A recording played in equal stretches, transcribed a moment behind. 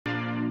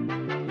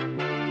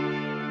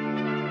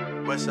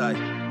West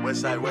side, west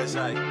side, west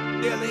side.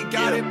 Yeah, they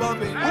got it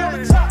bumping. We on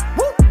the top,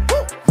 woo,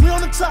 woo. We on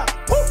the top,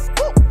 woo,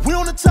 woo. We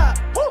on the top,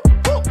 woo,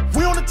 woo.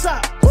 We on the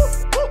top, woo,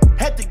 woo.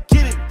 Had to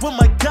get it with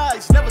my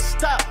guys, never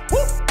stop, woo,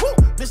 woo.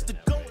 Mr.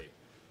 Go.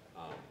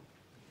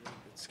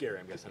 It's scary,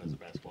 I'm guessing, as a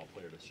basketball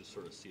player to just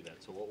sort of see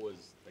that. So what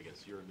was, I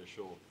guess, your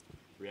initial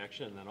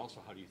reaction, and then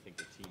also how do you think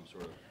the team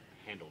sort of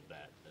handled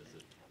that? As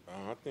it?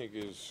 I think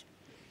it's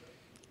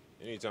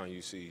anytime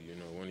you see,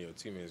 one of your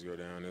teammates go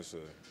down, it's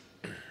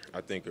I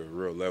think a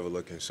real level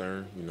of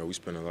concern. We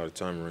spend a lot of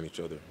time around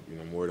each other,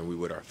 more than we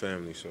would our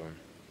family. So I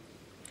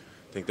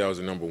think that was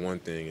the number one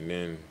thing. And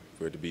then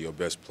for it to be your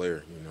best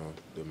player,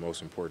 the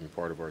most important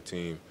part of our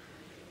team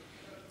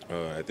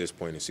at this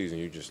point in the season,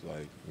 you just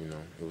like,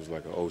 it was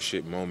like an oh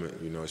shit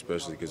moment,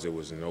 especially because there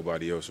was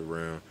nobody else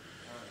around.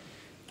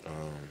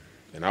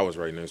 And I was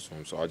right next to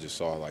him, so I just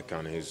saw like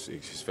kind of his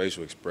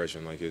facial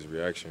expression, like his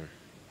reaction.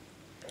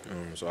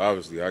 So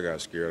obviously I got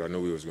scared. I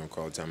knew we was going to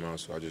call a timeout,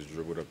 so I just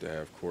dribbled up to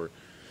half court.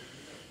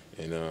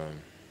 And,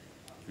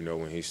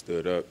 when he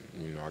stood up,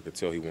 I could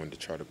tell he wanted to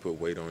try to put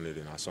weight on it,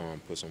 and I saw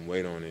him put some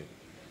weight on it.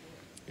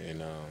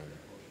 And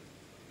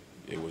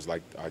it was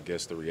like, I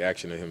guess the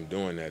reaction of him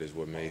doing that is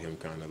what made him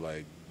kind of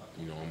like,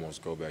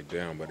 almost go back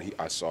down. But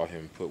I saw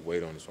him put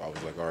weight on it, so I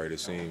was like, all right, it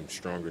seemed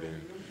stronger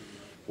than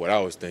what I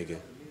was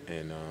thinking.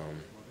 And,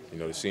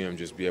 to see him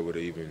just be able to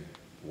even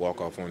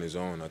walk off on his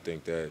own, I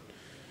think that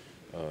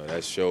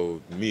that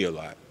showed me a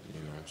lot,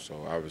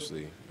 So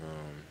obviously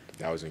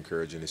that was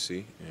encouraging to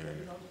see.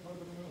 And,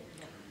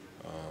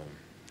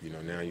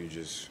 now you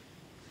just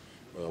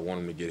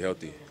want him to get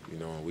healthy,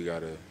 and we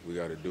gotta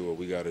do what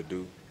we gotta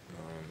do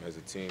as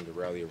a team to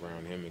rally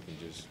around him and can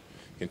just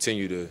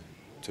continue to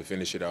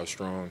finish it out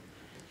strong.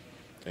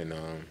 And,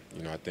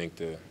 I think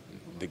the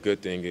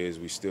good thing is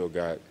we still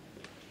got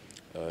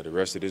the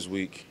rest of this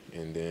week,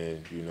 and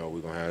then,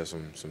 we're going to have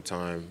some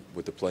time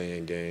with the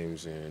play-in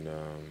games, and,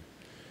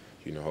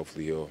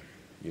 hopefully he'll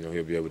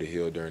be able to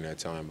heal during that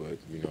time. But,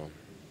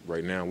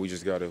 right now we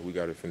just got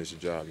to finish the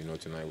job.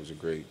 Tonight was a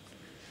great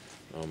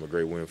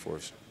win for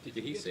us. Did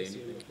he say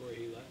anything before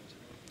he left?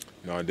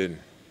 No, I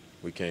didn't.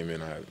 We came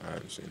in, I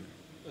haven't seen him.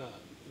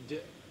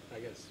 I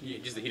guess. He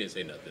didn't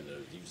say nothing.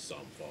 You saw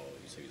him fall.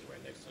 You said he was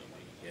right next to him.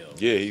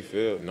 Yeah, he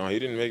fell. No, he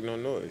didn't make no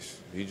noise.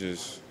 He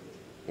just,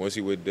 once he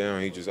went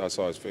down, I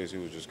saw his face. He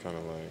was just kind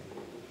of like,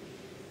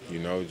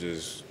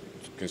 just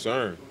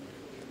concerned.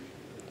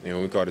 And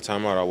when we called the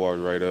timeout, I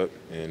walked right up,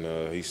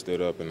 and he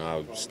stood up, and I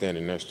was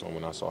standing next to him,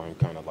 and I saw him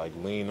kind of like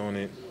lean on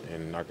it,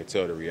 and I could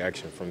tell the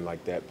reaction from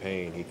like that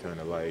pain. He kind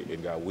of like,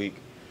 it got weak,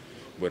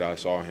 but I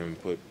saw him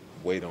put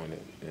weight on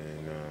it,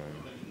 and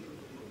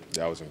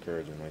that was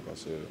encouraging, like I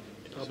said.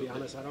 I'll be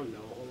honest, I don't know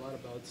a whole lot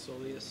about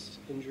soleus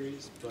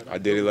injuries, but I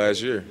did it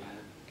last year.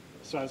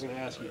 So I was going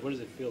to ask you, what does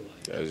it feel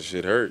like? That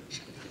shit hurt.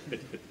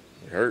 It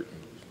hurt.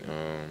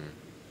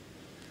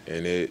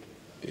 And it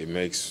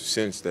makes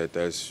sense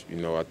that's,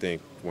 I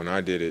think when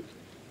I did it,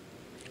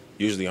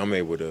 usually I'm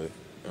able to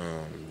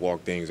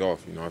walk things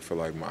off. I feel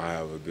like I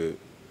have a good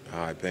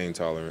high pain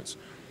tolerance.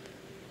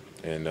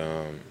 And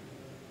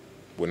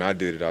when I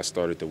did it, I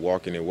started to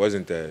walk, and it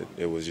wasn't that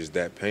it was just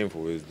that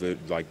painful. It was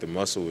like the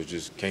muscle was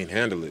just can't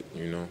handle it,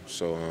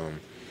 So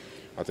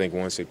I think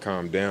once it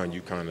calmed down,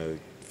 you kind of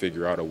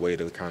figure out a way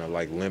to kind of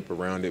like limp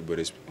around it, but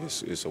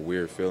it's a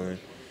weird feeling.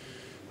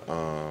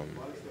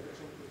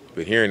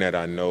 But hearing that,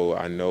 I know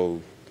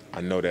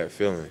that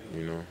feeling,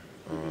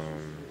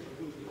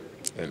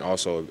 and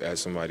also as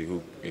somebody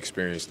who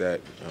experienced that,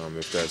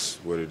 if that's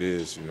what it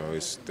is,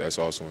 that's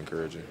also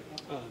encouraging.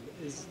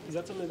 Is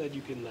that something that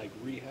you can like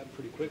rehab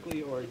pretty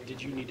quickly, or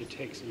did you need to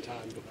take some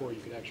time before you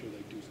could actually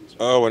like do some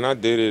stuff? When I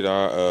did it,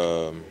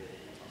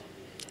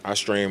 I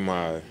strained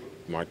my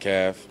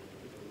calf,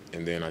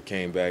 and then I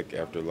came back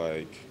after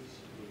like,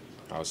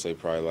 I would say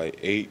probably like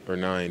 8 or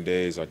 9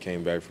 days. I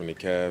came back from the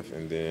calf,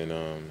 and then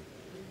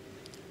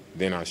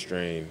I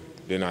strained.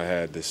 Then I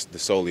had the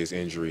soleus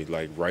injury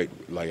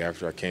right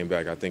after I came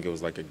back. I think it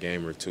was like a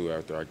game or two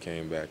after I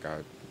came back.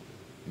 I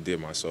did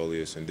my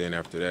soleus, and then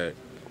after that,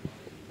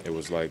 it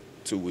was like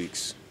 2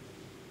 weeks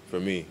for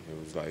me. It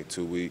was like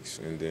 2 weeks,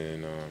 and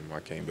then I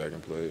came back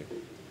and played.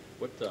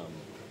 What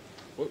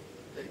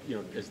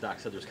as Doc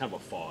said, there's kind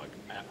of a fog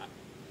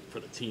for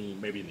the team,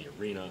 maybe in the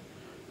arena,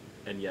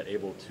 and yet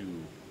able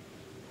to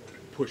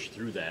push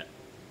through that,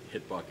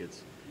 hit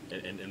buckets,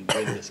 and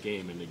win this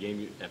game. And the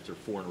game after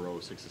 4 in a row,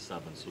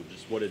 6-7. So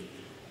just what did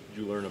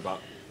you learn or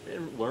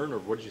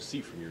what did you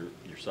see from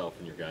yourself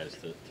and your guys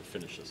to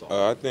finish this off?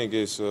 I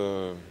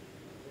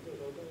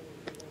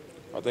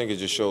think it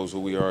just shows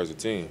who we are as a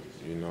team.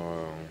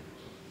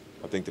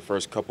 I think the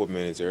first couple of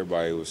minutes,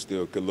 everybody was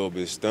still a little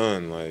bit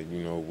stunned, like,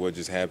 what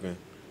just happened.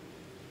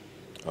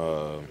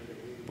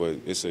 But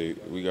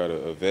we got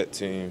a vet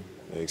team,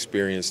 an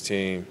experienced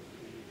team,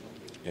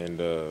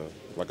 and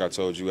like I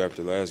told you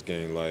after last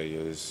game, like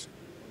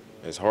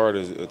as hard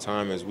as a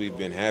time as we've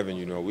been having,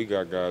 we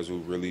got guys who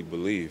really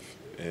believe,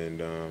 and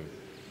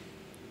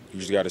you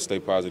just got to stay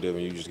positive,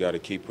 and you just got to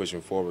keep pushing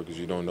forward because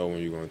you don't know when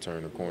you're going to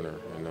turn the corner.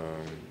 And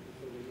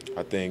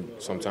I think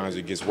sometimes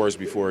it gets worse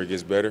before it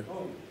gets better.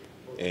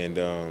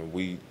 And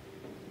we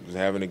was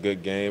having a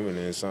good game, and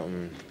then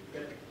something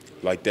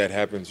like that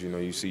happens.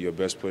 You see your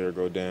best player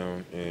go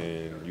down,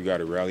 and you got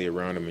to rally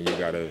around him, and you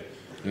got to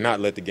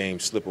not let the game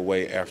slip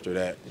away after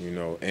that.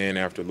 And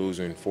after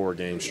losing 4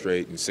 games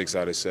straight and 6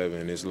 out of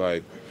 7, it's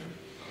like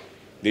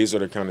these are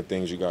the kind of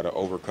things you got to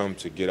overcome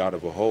to get out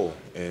of a hole,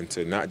 and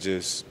to not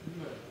just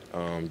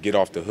get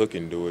off the hook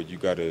and do it. You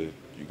got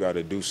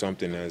to do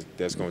something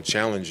that's going to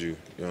challenge you,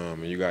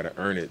 and you got to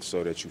earn it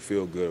so that you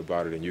feel good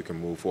about it and you can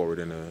move forward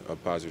in a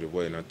positive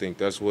way. And I think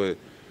that's what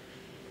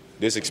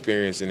this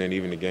experience and then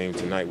even the game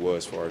tonight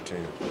was for our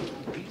team.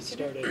 He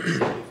started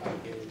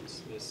 75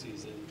 games this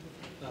season.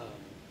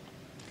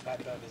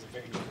 Pat Bev is a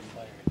very different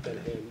player than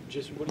him.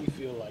 Just what do you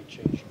feel like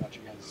changed about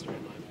your guys'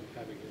 starting lineup,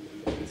 having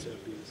him instead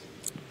of Bees?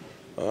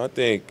 I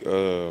think,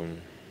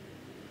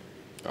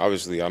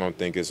 obviously, I don't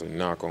think it's a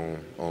knock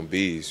on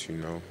Bees.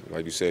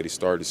 Like you said, he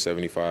started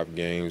 75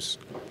 games.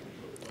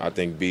 I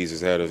think Bees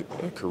has had a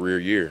career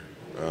year.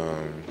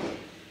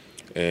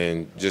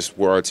 And just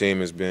where our team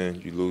has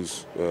been, you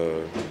lose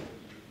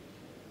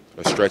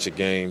a stretch of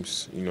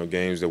games,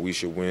 games that we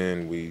should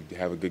win. We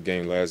have a good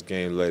game last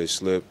game, let it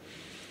slip.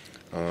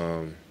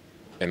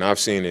 And I've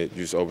seen it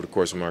just over the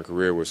course of my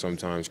career where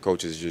sometimes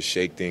coaches just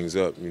shake things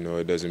up.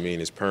 It doesn't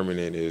mean it's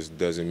permanent. It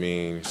doesn't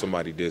mean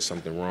somebody did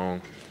something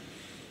wrong.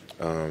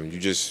 You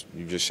just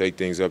shake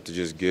things up to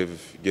just get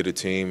a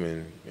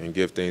team and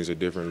give things a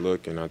different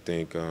look. And I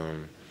think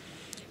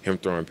him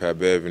throwing Pat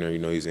Bev in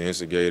there, he's an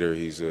instigator.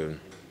 He's a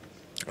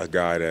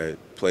guy that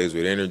plays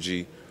with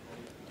energy.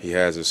 He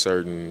has a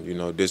certain,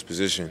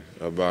 disposition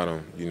about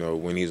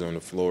him, when he's on the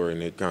floor,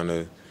 and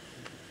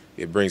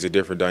it brings a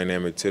different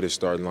dynamic to the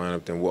starting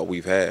lineup than what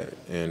we've had.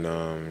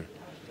 And,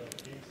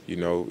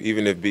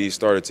 even if B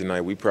started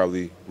tonight,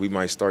 we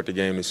might start the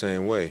game the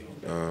same way.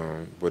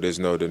 But there's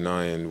no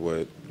denying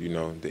what,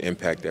 the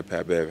impact that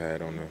Pat Bev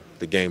had on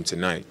the game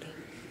tonight.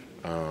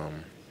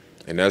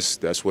 And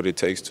that's what it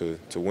takes to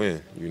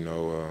win.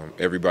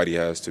 Everybody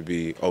has to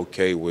be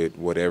okay with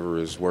whatever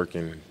is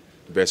working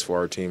best for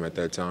our team at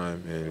that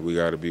time, and we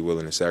got to be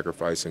willing to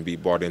sacrifice and be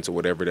bought into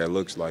whatever that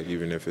looks like,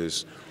 even if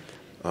it's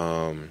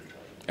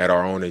at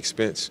our own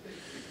expense.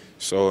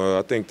 So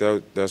I think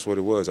that's what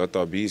it was. I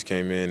thought Bees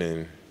came in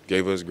and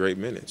gave us great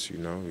minutes. He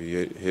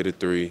hit a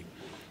 3.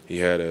 He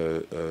had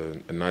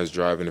a nice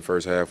drive in the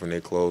first half when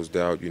they closed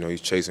out. He's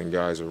chasing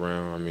guys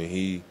around. I mean,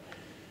 he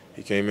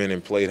came in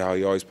and played how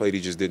he always played. He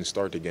just didn't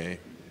start the game.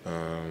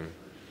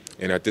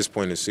 And at this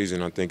point in the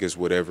season, I think it's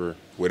whatever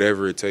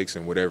it takes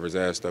and whatever's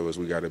asked of us,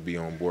 we got to be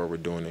on board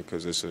with doing it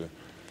because it's a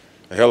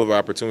hell of an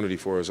opportunity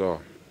for us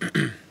all.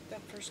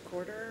 That first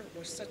quarter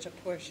was such a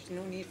push.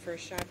 No need for a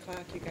shot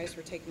clock. You guys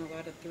were taking a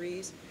lot of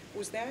threes.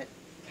 Was that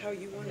how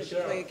you wanted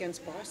to play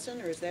against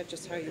Boston, or is that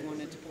just how you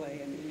wanted to play?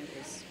 I mean,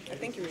 I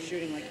think you were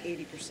shooting like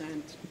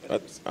 80%.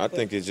 I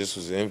think it just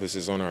was an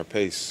emphasis on our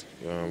pace.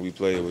 We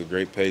played with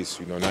great pace,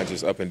 not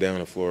just up and down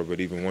the floor, but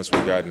even once we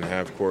got in the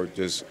half court,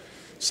 just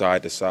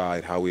side to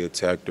side, how we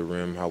attacked the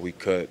rim, how we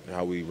cut,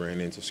 how we ran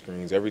into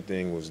screens.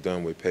 Everything was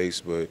done with pace,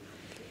 but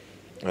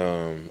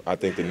I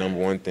think the number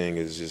one thing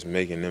is just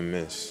making them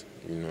miss.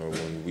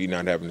 When we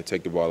not having to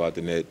take the ball out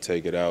the net,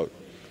 take it out,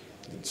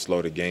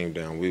 slow the game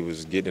down. We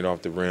was getting it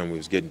off the rim, we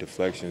was getting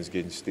deflections,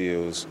 getting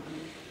steals,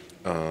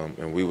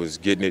 and we was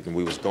getting it and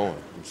we was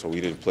going. So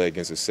we didn't play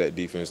against a set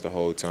defense the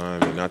whole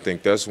time. And I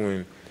think that's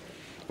when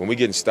we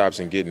getting stops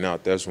and getting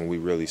out, that's when we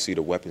really see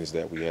the weapons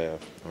that we have.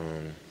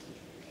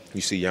 You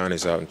see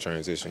Giannis out in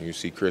transition. You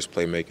see Khris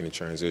playmaking in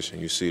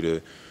transition. You see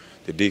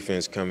the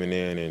defense coming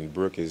in, and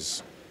Brook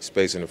is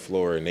spacing the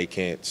floor, and they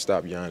can't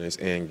stop Giannis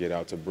and get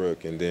out to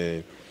Brook. And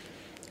then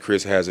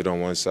Khris has it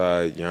on one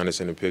side,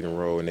 Giannis in the pick and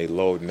roll, and they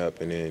loading up,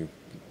 and then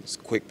it's a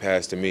quick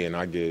pass to me, and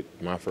I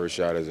get my first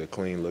shot as a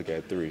clean look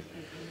at 3.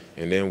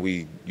 And then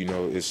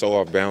it's so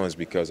off balance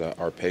because of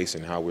our pace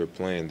and how we're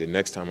playing. The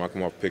next time I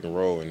come off pick and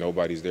roll and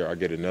nobody's there, I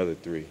get another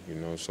 3,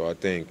 So I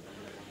think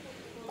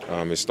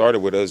it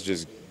started with us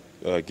just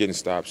getting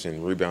stops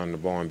and rebounding the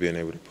ball and being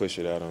able to push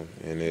it at them,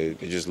 and it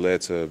just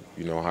led to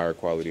higher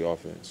quality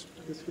offense.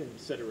 This game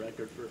set a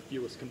record for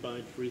fewest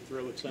combined free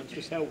throw attempts.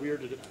 Just how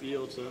weird did it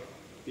feel to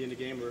be in a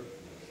game where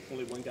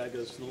only one guy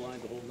goes to the line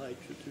the whole night,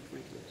 shoot 2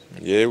 free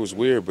throws? Yeah, it was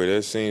weird, but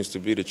that seems to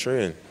be the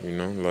trend.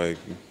 Like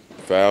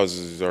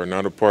fouls are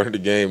not a part of the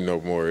game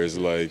no more. It's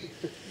like,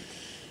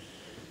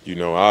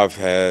 I've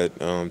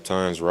had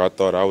times where I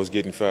thought I was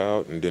getting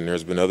fouled, and then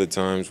there's been other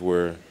times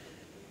where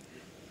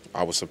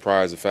I was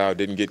surprised the foul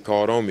didn't get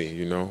called on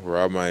me, where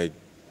I might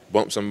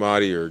bump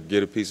somebody or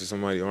get a piece of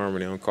somebody's arm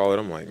and they don't call it.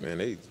 I'm like, man,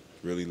 they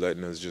really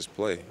letting us just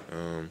play.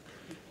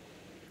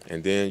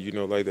 And then,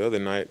 like the other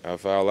night, I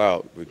fouled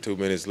out with 2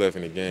 minutes left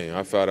in the game.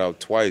 I fouled out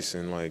twice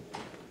in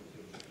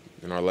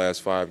our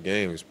last 5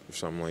 games or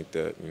something like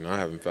that. I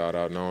haven't fouled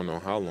out in I don't know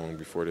how long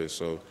before this.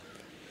 So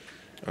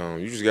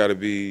you just got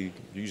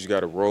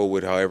to roll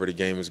with however the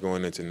game is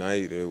going in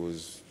tonight.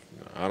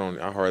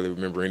 I hardly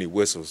remember any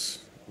whistles,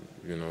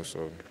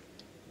 so.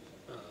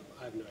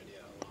 I have no idea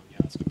how long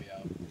Giannis could be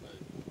out,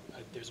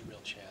 but there's a real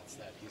chance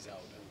that he's squeeze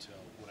out until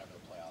whenever the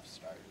playoffs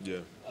start. Yeah.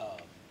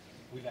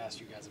 We've asked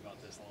you guys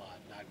about this a lot,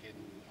 not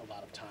getting a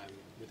lot of time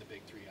with the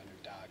big three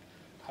underdog.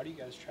 How do you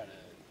guys try to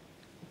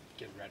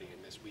get ready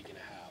in this week and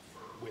a half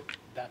with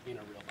that being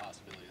a real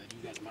possibility that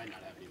you guys might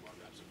not have any more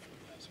reps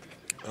for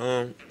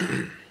the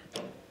playoffs?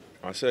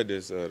 I said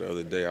this the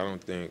other day. I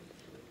don't think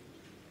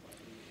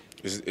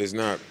it's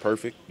not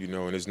perfect, you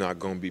know, and it's not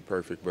going to be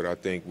perfect. But I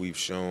think we've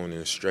shown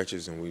in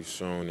stretches and we've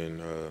shown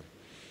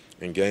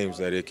in games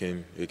that it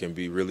can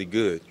be really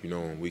good, you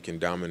know, and we can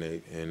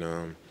dominate.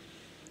 And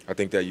I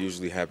think that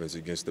usually happens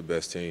against the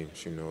best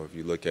teams. You know, if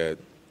you look at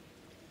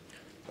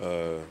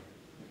the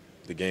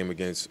game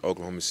against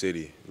Oklahoma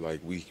City, like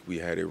we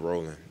had it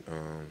rolling.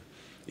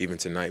 Even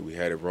tonight we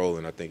had it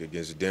rolling. I think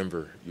against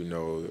Denver, you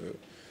know,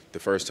 the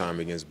first time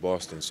against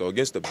Boston. So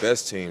against the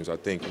best teams, I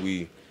think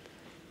we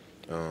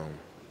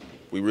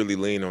really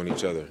lean on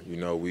each other. You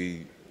know,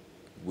 we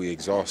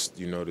exhaust,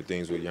 you know, the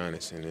things with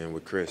Giannis and then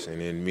with Khris and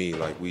then me.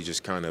 Like we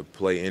just kind of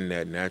play in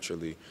that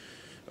naturally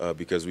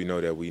because we know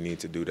that we need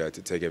to do that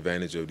to take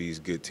advantage of these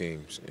good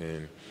teams.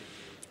 And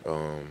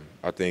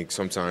I think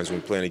sometimes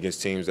when playing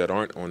against teams that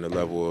aren't on the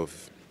level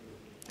of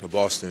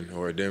Boston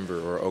or Denver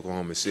or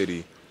Oklahoma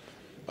City,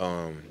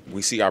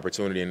 we see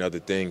opportunity in other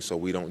things, so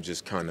we don't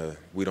just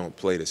we don't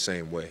play the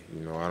same way.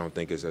 You know, I don't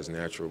think it's as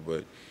natural,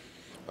 but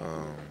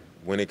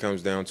when it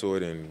comes down to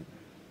it and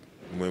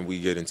when we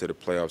get into the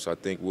playoffs, I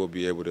think we'll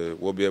be able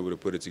to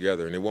put it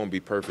together. And it won't be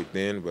perfect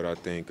then, but I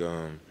think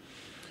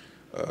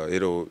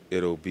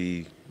it'll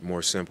be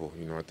more simple.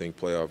 You know, I think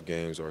playoff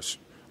games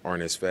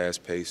aren't as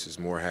fast-paced. It's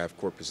more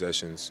half-court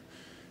possessions.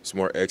 It's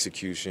more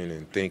execution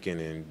and thinking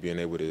and being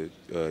able to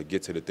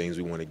get to the things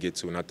we want to get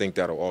to. And I think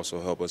that'll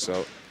also help us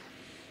out.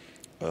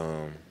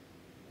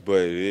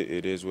 But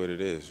it is what it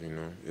is, you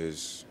know.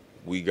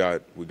 We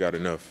got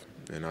enough,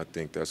 and I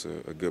think that's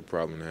a good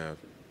problem to have.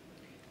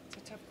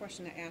 It's a tough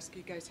question to ask.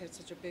 You guys had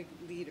such a big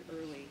lead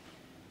early.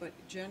 But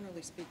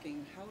generally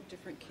speaking, how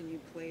different can you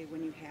play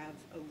when you have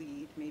a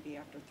lead, maybe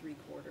after 3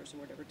 quarters or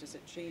whatever? Does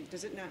it change?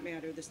 Does it not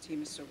matter this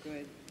team is so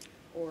good?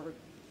 Or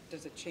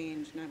does it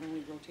change not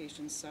only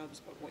rotation subs,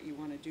 but what you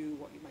want to do,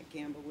 what you might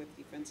gamble with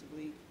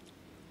defensively?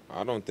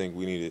 I don't think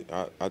we need it.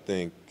 I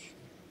think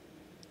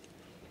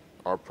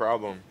our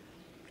problem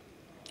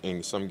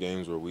in some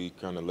games where we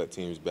kind of let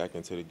teams back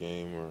into the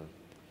game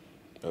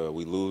or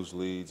we lose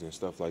leads and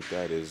stuff like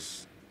that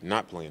is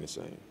not playing the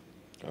same.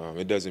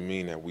 It doesn't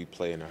mean that we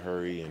play in a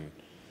hurry and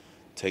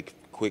take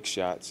quick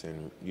shots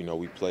and, you know,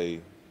 we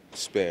play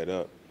sped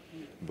up.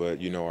 But,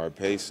 you know, our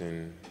pace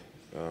and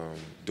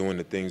doing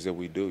the things that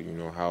we do, you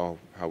know, how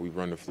we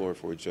run the floor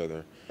for each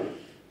other,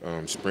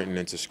 sprinting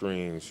into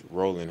screens,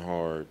 rolling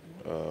hard,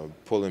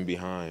 pulling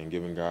behind,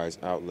 giving guys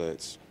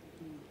outlets.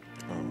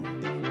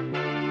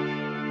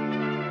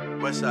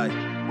 Westside,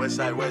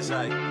 Westside,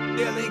 Westside.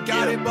 Nearly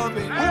got it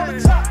bumping. We on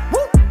the top,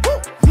 woo, woo.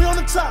 We on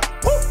the top,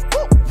 woo,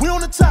 woo. We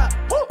on the top,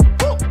 woo,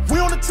 woo. We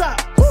on the top,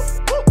 woo,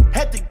 woo.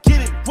 Had to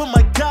get it with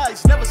my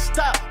guys, never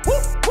stop, woo,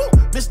 woo.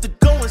 Mr.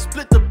 Go and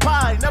split the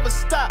pie, never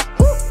stop,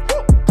 woo.